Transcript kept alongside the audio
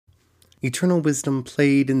Eternal wisdom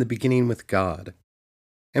played in the beginning with God.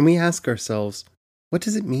 And we ask ourselves, what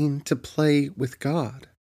does it mean to play with God?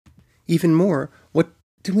 Even more, what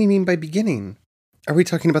do we mean by beginning? Are we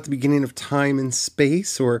talking about the beginning of time and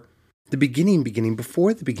space, or the beginning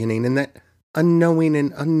before the beginning, and that unknowing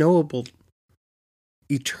and unknowable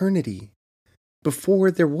eternity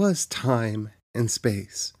before there was time and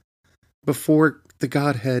space, before the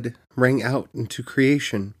Godhead rang out into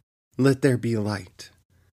creation, let there be light?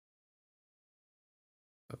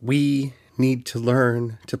 We need to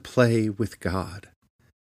learn to play with God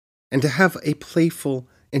and to have a playful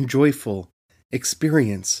and joyful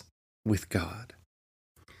experience with God.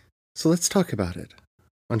 So let's talk about it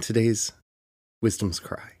on today's Wisdom's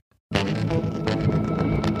Cry.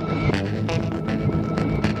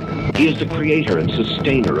 He is the creator and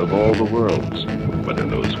sustainer of all the worlds, whether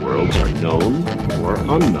those worlds are known or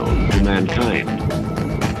unknown to mankind.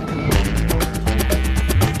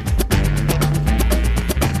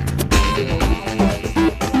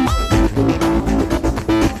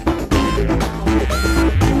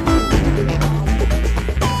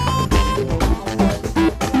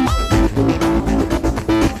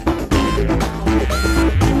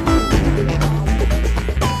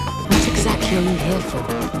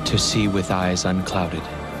 To see with eyes unclouded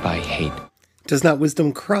by hate. Does not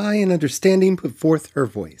wisdom cry and understanding put forth her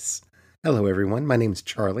voice? Hello everyone, my name is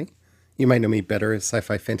Charlie. You might know me better as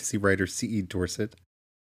sci-fi fantasy writer C.E. Dorset.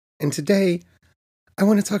 And today, I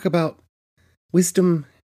want to talk about wisdom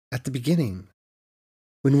at the beginning,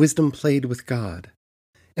 when wisdom played with God.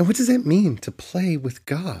 And what does that mean, to play with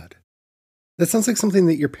God? That sounds like something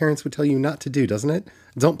that your parents would tell you not to do, doesn't it?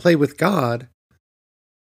 Don't play with God.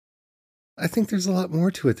 I think there's a lot more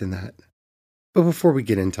to it than that. But before we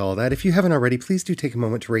get into all that, if you haven't already, please do take a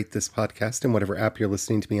moment to rate this podcast in whatever app you're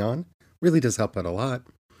listening to me on. It really does help out a lot.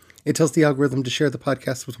 It tells the algorithm to share the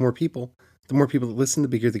podcast with more people. The more people that listen, the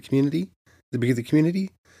bigger the community. The bigger the community,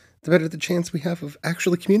 the better the chance we have of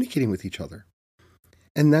actually communicating with each other.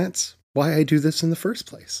 And that's why I do this in the first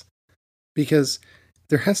place. Because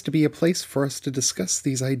there has to be a place for us to discuss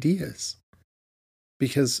these ideas.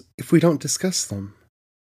 Because if we don't discuss them,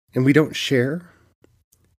 and we don't share,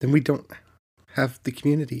 then we don't have the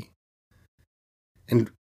community.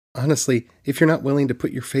 And honestly, if you're not willing to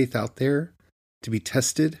put your faith out there to be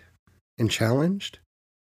tested and challenged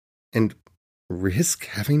and risk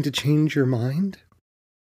having to change your mind,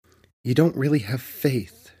 you don't really have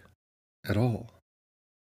faith at all.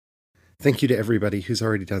 Thank you to everybody who's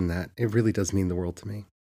already done that. It really does mean the world to me.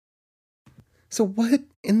 So what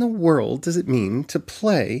in the world does it mean to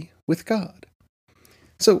play with God?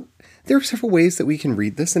 So there are several ways that we can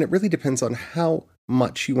read this, and it really depends on how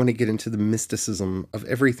much you want to get into the mysticism of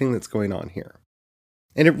everything that's going on here.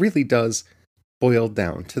 And it really does boil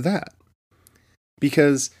down to that.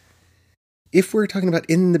 Because if we're talking about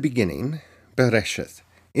in the beginning, Bereshith,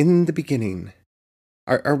 in the beginning,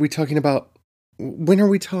 are we talking about, when are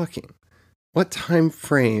we talking? What time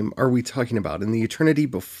frame are we talking about? In the eternity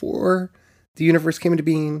before the universe came into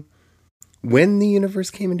being? When the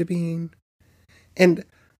universe came into being? And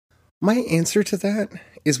my answer to that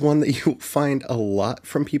is one that you'll find a lot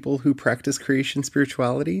from people who practice creation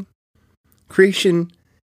spirituality. Creation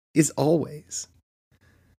is always.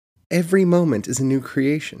 Every moment is a new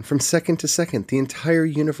creation. From second to second, the entire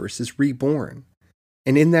universe is reborn.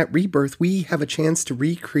 And in that rebirth, we have a chance to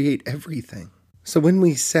recreate everything. So when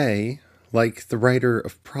we say, like the writer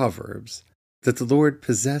of Proverbs, that the Lord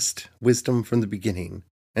possessed wisdom from the beginning,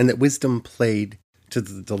 and that wisdom played to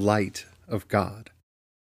the delight of God,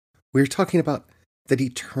 we're talking about that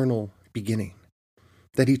eternal beginning,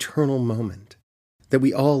 that eternal moment that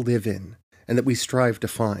we all live in and that we strive to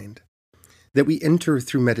find, that we enter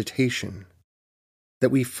through meditation, that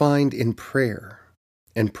we find in prayer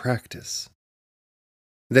and practice,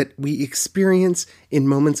 that we experience in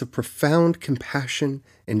moments of profound compassion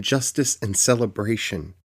and justice and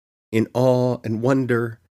celebration, in awe and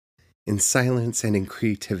wonder, in silence and in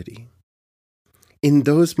creativity. In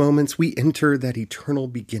those moments, we enter that eternal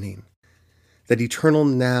beginning, that eternal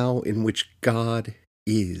now in which God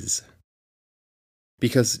is.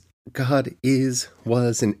 Because God is,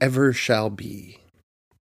 was, and ever shall be.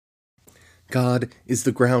 God is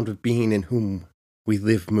the ground of being in whom we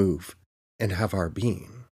live, move, and have our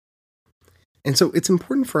being. And so it's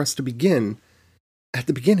important for us to begin at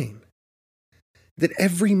the beginning. That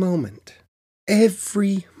every moment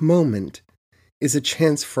is a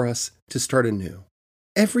chance for us to start anew.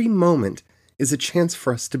 Every moment is a chance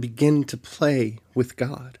for us to begin to play with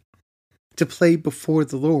God, to play before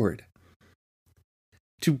the Lord,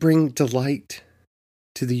 to bring delight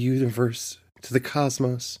to the universe, to the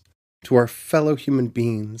cosmos, to our fellow human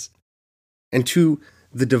beings, and to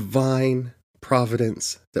the divine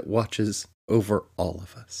providence that watches over all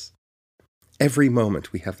of us. Every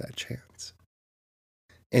moment we have that chance.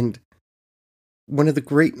 And one of the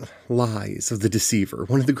great lies of the deceiver,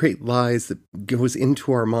 one of the great lies that goes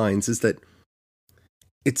into our minds is that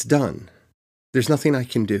it's done. There's nothing I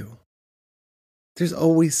can do. There's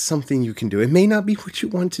always something you can do. It may not be what you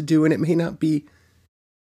want to do, and it may not be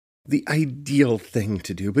the ideal thing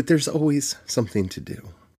to do, but there's always something to do.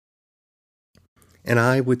 And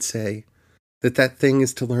I would say that that thing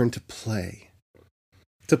is to learn to play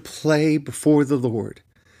before the Lord,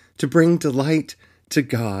 to bring delight to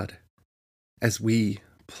God as we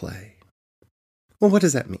play. Well, what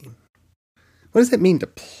does that mean? What does that mean to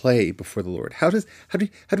play before the Lord? How do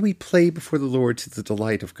we play before the Lord to the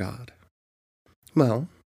delight of God? Well,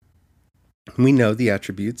 we know the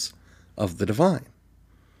attributes of the divine.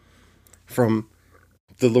 From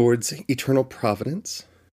the Lord's eternal providence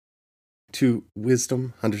to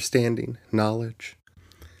wisdom, understanding, knowledge,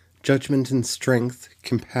 judgment and strength,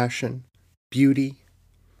 compassion, beauty,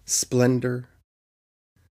 splendor,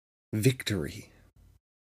 victory.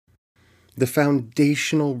 The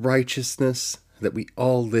foundational righteousness that we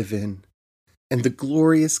all live in, and the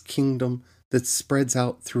glorious kingdom that spreads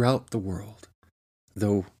out throughout the world,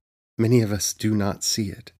 though many of us do not see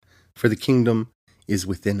it, for the kingdom is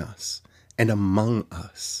within us and among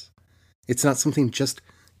us. It's not something just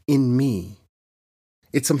in me.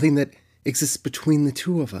 It's something that exists between the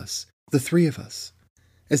two of us, the three of us.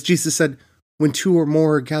 As Jesus said, when two or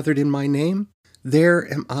more are gathered in my name,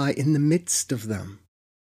 there am I in the midst of them.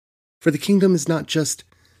 For the kingdom is not just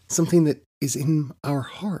something that is in our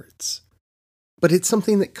hearts, but it's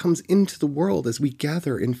something that comes into the world as we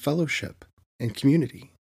gather in fellowship and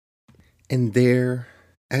community. And there,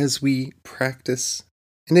 as we practice,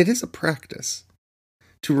 and it is a practice,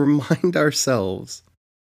 to remind ourselves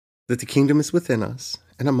that the kingdom is within us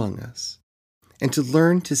and among us, and to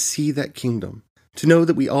learn to see that kingdom, to know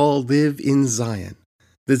that we all live in Zion.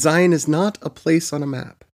 That Zion is not a place on a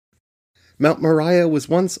map. Mount Moriah was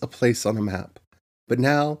once a place on a map, but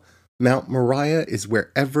now Mount Moriah is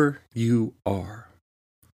wherever you are.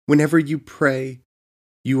 Whenever you pray,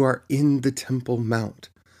 you are in the Temple Mount.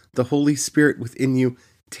 The Holy Spirit within you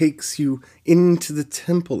takes you into the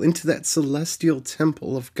temple, into that celestial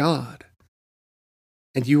temple of God.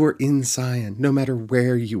 And you are in Zion, no matter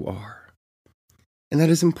where you are. And that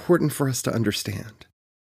is important for us to understand,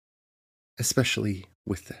 especially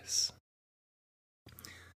with this.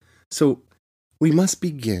 So we must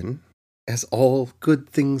begin, as all good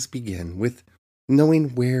things begin, with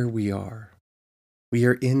knowing where we are. We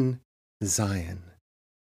are in Zion.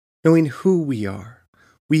 Knowing who we are.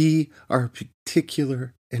 We are a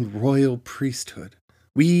particular and royal priesthood.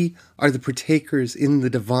 We are the partakers in the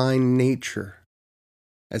divine nature,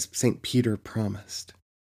 as St. Peter promised.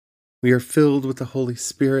 We are filled with the Holy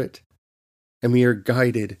Spirit, and we are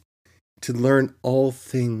guided to learn all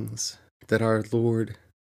things that our Lord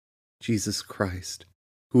Jesus Christ,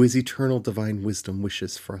 who is eternal divine wisdom,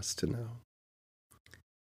 wishes for us to know.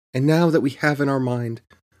 And now that we have in our mind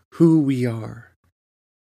who we are,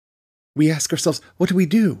 we ask ourselves, what do we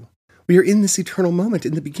do? We are in this eternal moment.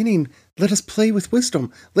 In the beginning, let us play with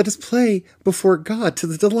wisdom. Let us play before God to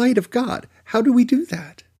the delight of God. How do we do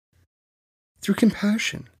that? Through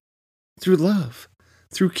compassion, through love,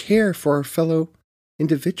 through care for our fellow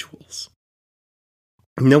individuals.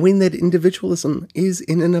 Knowing that individualism is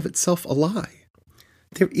in and of itself a lie.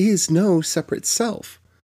 There is no separate self.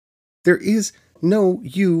 There is no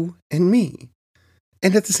you and me.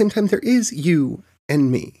 And at the same time, there is you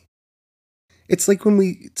and me. It's like when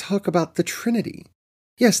we talk about the Trinity.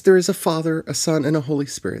 Yes, there is a Father, a Son, and a Holy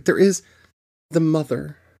Spirit. There is the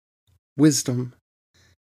Mother, Wisdom,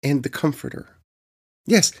 and the Comforter.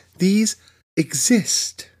 Yes, these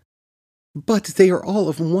exist, but they are all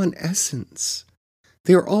of one essence.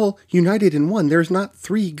 They are all united in one. There's not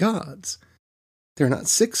 3 gods. There are not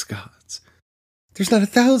 6 gods. There's not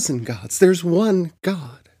 1,000 gods. There's one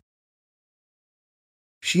God.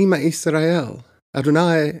 Shema Israel,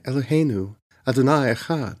 Adonai Eloheinu, Adonai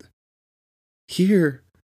Echad. Hear,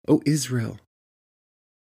 O Israel,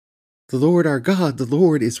 the Lord our God, the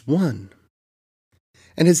Lord is one.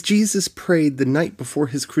 And as Jesus prayed the night before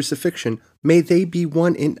his crucifixion, may they be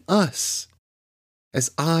one in us,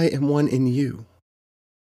 as I am one in you.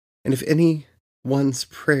 And if anyone's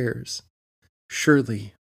prayers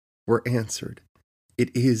surely were answered,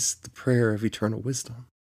 it is the prayer of eternal wisdom.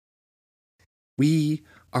 We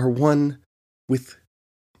are one with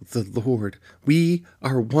the Lord. We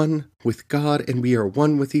are one with God, and we are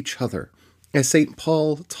one with each other. As St.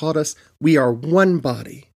 Paul taught us, we are one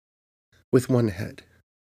body with one head.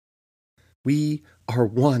 We are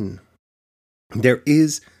one. There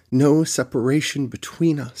is no separation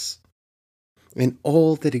between us, and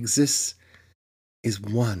all that exists is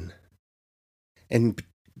one. And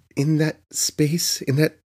in that space, in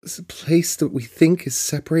that place that we think is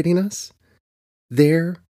separating us,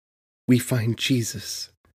 there we find Jesus,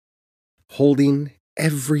 holding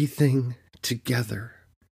everything together.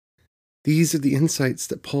 These are the insights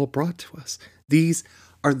that Paul brought to us. These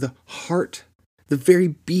are the heart, the very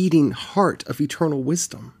beating heart of eternal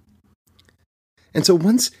wisdom. And so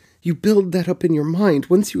once you build that up in your mind,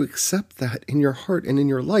 once you accept that in your heart and in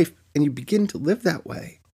your life, and you begin to live that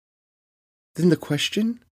way, then the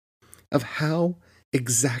question of how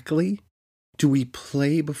exactly do we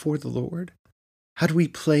play before the Lord? How do we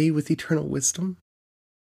play with eternal wisdom?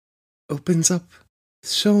 Opens up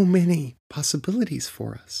so many possibilities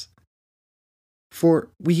for us. For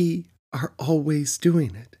we are always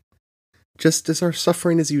doing it. Just as our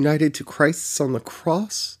suffering is united to Christ's on the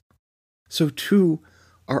cross, so too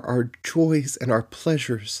are our joys and our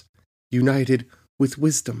pleasures united with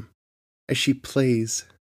wisdom as she plays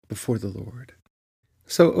before the Lord.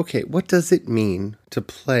 So, okay, what does it mean to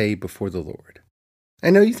play before the Lord? I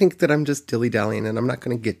know you think that I'm just dilly-dallying and I'm not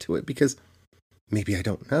going to get to it because maybe I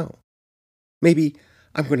don't know. Maybe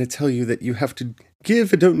I'm going to tell you that you have to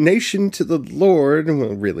give a donation to the Lord,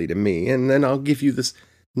 well, really to me, and then I'll give you this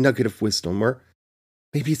nugget of wisdom, or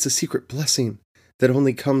maybe it's a secret blessing that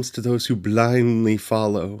only comes to those who blindly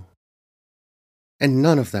follow. And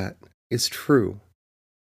none of that is true.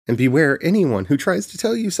 And beware anyone who tries to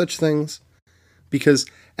tell you such things, because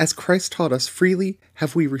as Christ taught us, freely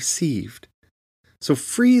have we received, so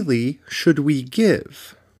freely should we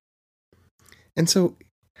give. And so,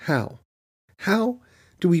 how? How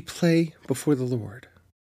do we play before the Lord?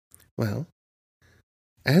 Well,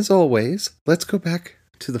 as always, let's go back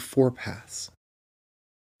to the 4 paths,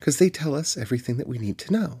 because they tell us everything that we need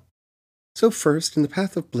to know. So first, in the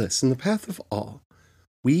path of bliss, in the path of awe,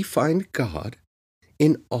 we find God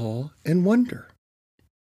in awe and wonder.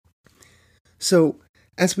 So,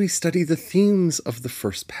 as we study the themes of the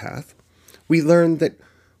first path, we learn that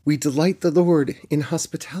we delight the Lord in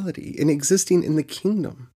hospitality, in existing in the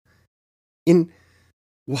kingdom, in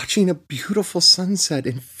watching a beautiful sunset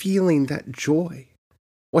and feeling that joy,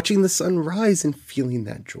 watching the sun rise and feeling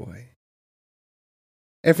that joy.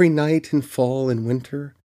 Every night in fall and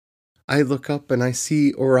winter, I look up and I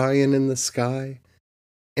see Orion in the sky,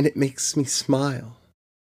 and it makes me smile.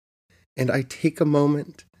 And I take a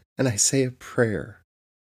moment and I say a prayer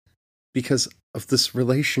because of this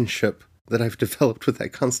relationship that I've developed with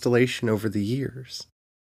that constellation over the years.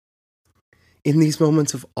 In these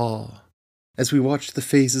moments of awe, as we watch the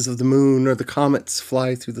phases of the moon or the comets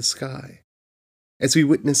fly through the sky, as we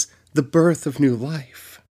witness the birth of new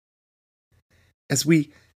life, as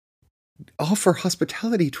we offer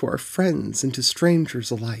hospitality to our friends and to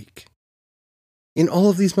strangers alike. In all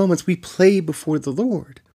of these moments, we play before the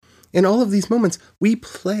Lord. In all of these moments, we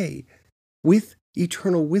play with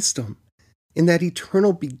eternal wisdom in that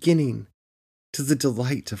eternal beginning to the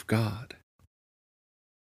delight of God.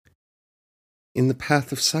 In the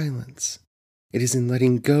path of silence, it is in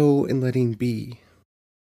letting go and letting be.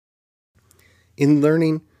 In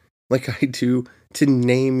learning, like I do, to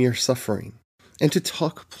name your suffering and to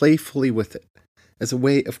talk playfully with it as a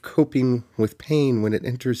way of coping with pain when it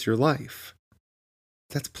enters your life.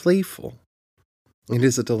 That's playful. It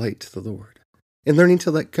is a delight to the Lord. In learning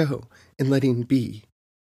to let go and letting be.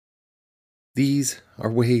 These are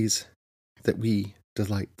ways that we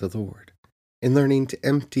delight the Lord. In learning to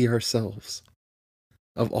empty ourselves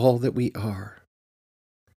of all that we are.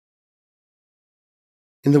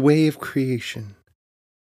 In the way of creation,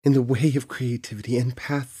 in the way of creativity, in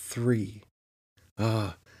path 3.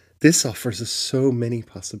 This offers us so many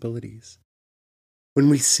possibilities. When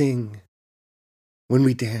we sing, when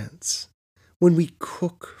we dance, when we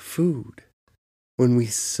cook food, when we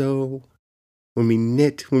sew, when we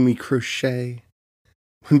knit, when we crochet,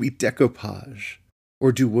 when we decoupage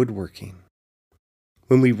or do woodworking,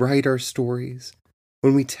 when we write our stories,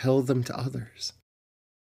 when we tell them to others,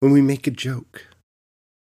 when we make a joke,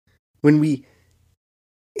 when we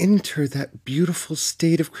enter that beautiful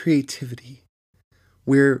state of creativity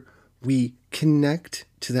where we connect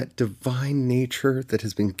to that divine nature that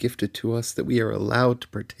has been gifted to us that we are allowed to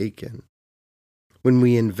partake in, when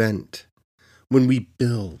we invent, when we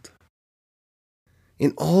build.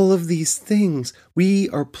 In all of these things, we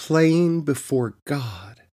are playing before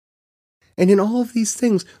God. And in all of these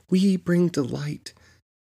things, we bring delight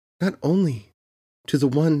not only to the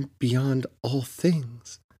one beyond all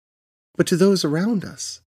things, but to those around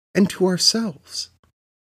us and to ourselves.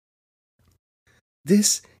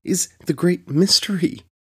 This is the great mystery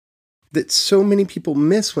that so many people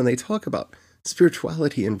miss when they talk about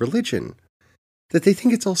spirituality and religion, that they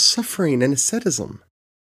think it's all suffering and asceticism.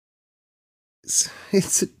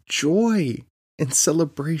 It's a joy and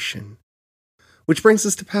celebration, which brings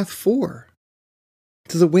us to path 4,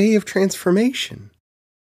 to the way of transformation,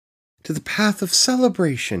 to the path of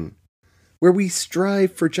celebration, where we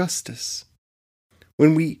strive for justice,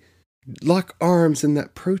 when we lock arms in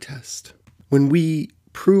that protest, when we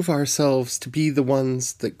prove ourselves to be the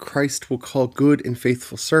ones that Christ will call good and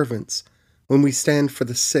faithful servants, when we stand for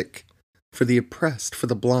the sick, for the oppressed, for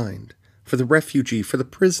the blind, for the refugee, for the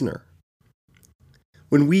prisoner,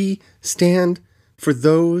 when we stand for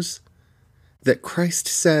those that Christ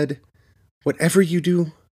said, "Whatever you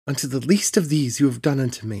do unto the least of these you have done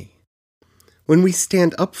unto me," when we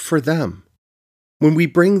stand up for them, when we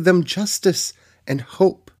bring them justice and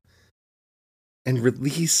hope and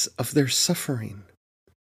release of their suffering,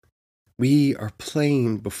 we are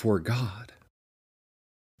playing before God.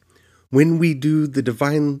 When we do the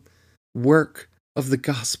divine work of the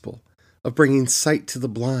gospel, of bringing sight to the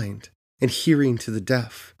blind and hearing to the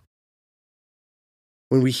deaf,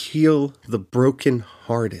 when we heal the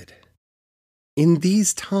broken-hearted, in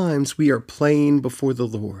these times we are playing before the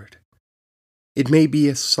Lord. It may be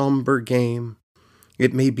a somber game,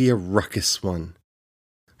 it may be a ruckus one,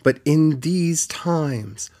 but in these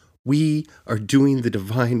times we are doing the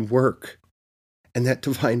divine work, and that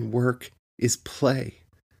divine work is play.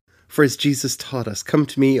 For as Jesus taught us, "Come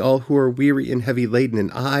to me, all who are weary and heavy laden, and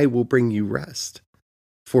I will bring you rest.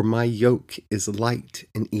 For my yoke is light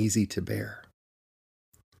and easy to bear."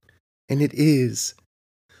 And it is.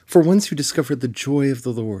 For once you discover the joy of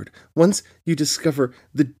the Lord, once you discover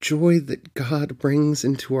the joy that God brings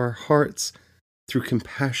into our hearts through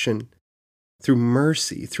compassion, through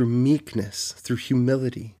mercy, through meekness, through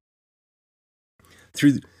humility,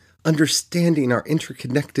 through understanding our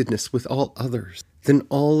interconnectedness with all others, then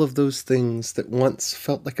all of those things that once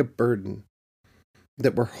felt like a burden,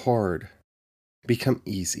 that were hard, become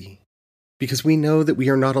easy. Because we know that we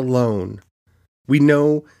are not alone. We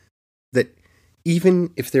know that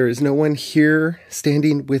even if there is no one here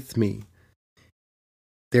standing with me,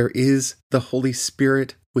 there is the Holy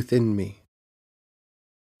Spirit within me.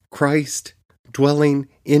 Christ dwelling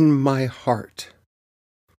in my heart.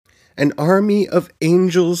 An army of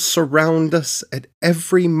angels surround us at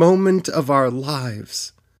every moment of our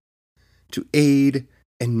lives to aid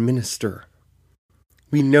and minister.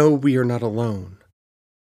 We know we are not alone,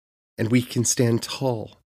 and we can stand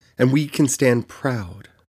tall, and we can stand proud,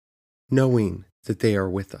 knowing that they are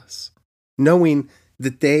with us, knowing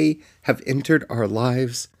that they have entered our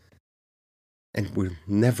lives and will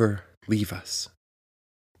never leave us.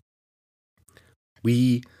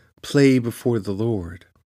 We play before the Lord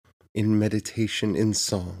in meditation, in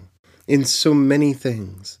song, in so many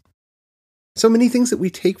things that we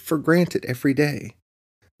take for granted every day.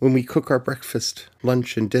 When we cook our breakfast,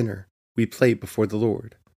 lunch, and dinner, we play before the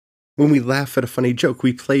Lord. When we laugh at a funny joke,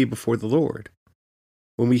 we play before the Lord.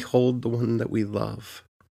 When we hold the one that we love,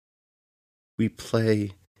 we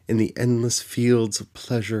play in the endless fields of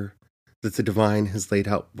pleasure that the divine has laid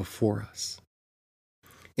out before us.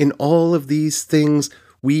 In all of these things,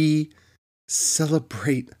 we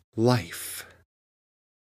celebrate life.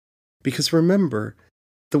 Because remember,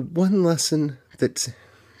 the one lesson that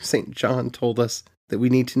St. John told us that we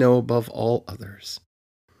need to know above all others,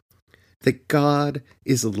 that God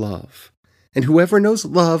is love, and whoever knows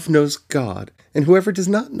love knows God, and whoever does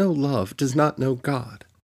not know love does not know God.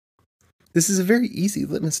 This is a very easy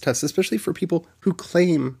litmus test, especially for people who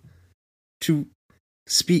claim to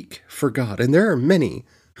speak for God, and there are many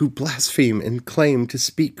who blaspheme and claim to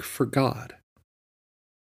speak for God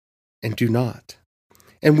and do not.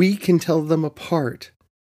 And we can tell them apart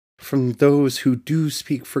from those who do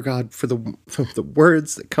speak for God from the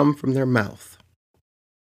words that come from their mouth.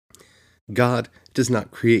 God does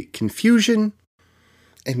not create confusion,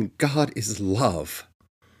 and God is love.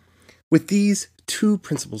 With these two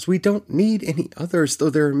principles, we don't need any others, though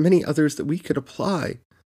there are many others that we could apply.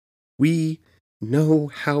 We know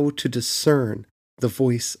how to discern the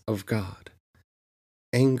voice of God.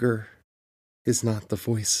 Anger is not the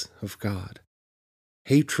voice of God.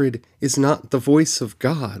 Hatred is not the voice of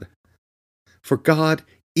God. For God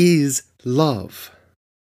is love.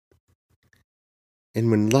 And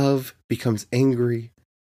when love becomes angry,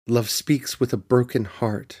 love speaks with a broken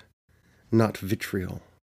heart, not vitriol.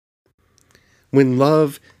 When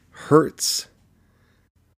love hurts,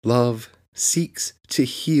 love seeks to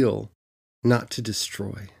heal, not to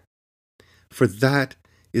destroy. For that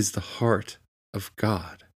is the heart of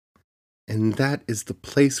God. And that is the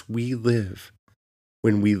place we live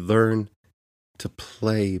when we learn to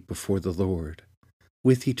play before the Lord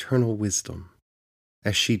with eternal wisdom,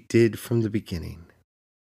 as she did from the beginning.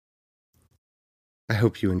 I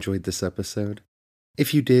hope you enjoyed this episode.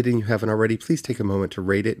 If you did and you haven't already, please take a moment to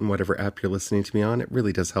rate it in whatever app you're listening to me on. It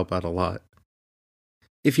really does help out a lot.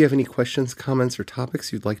 If you have any questions, comments, or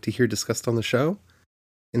topics you'd like to hear discussed on the show,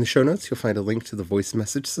 in the show notes you'll find a link to the voice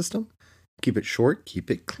message system. Keep it short, keep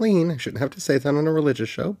it clean. I shouldn't have to say that on a religious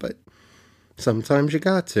show, but sometimes you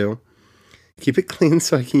got to. Keep it clean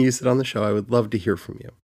so I can use it on the show. I would love to hear from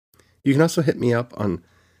you. You can also hit me up on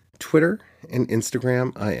Twitter and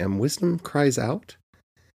Instagram. I am Wisdom Cries Out,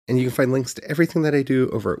 and you can find links to everything that I do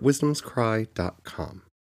over at wisdomscry.com.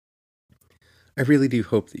 I really do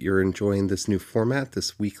hope that you're enjoying this new format,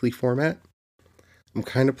 this weekly format. I'm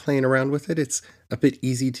kind of playing around with it. It's a bit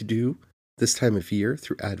easy to do this time of year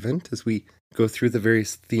through Advent as we go through the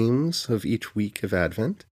various themes of each week of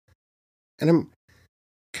Advent. And I'm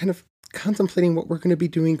kind of contemplating what we're going to be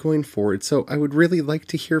doing going forward, so I would really like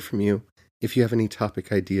to hear from you if you have any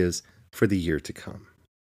topic ideas for the year to come.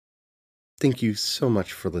 Thank you so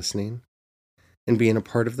much for listening and being a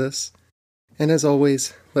part of this. And as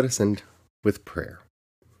always, let us end with prayer.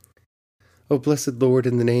 O blessed Lord,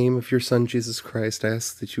 in the name of your Son, Jesus Christ, I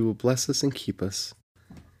ask that you will bless us and keep us,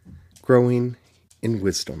 growing in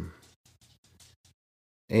wisdom.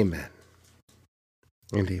 Amen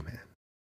and amen.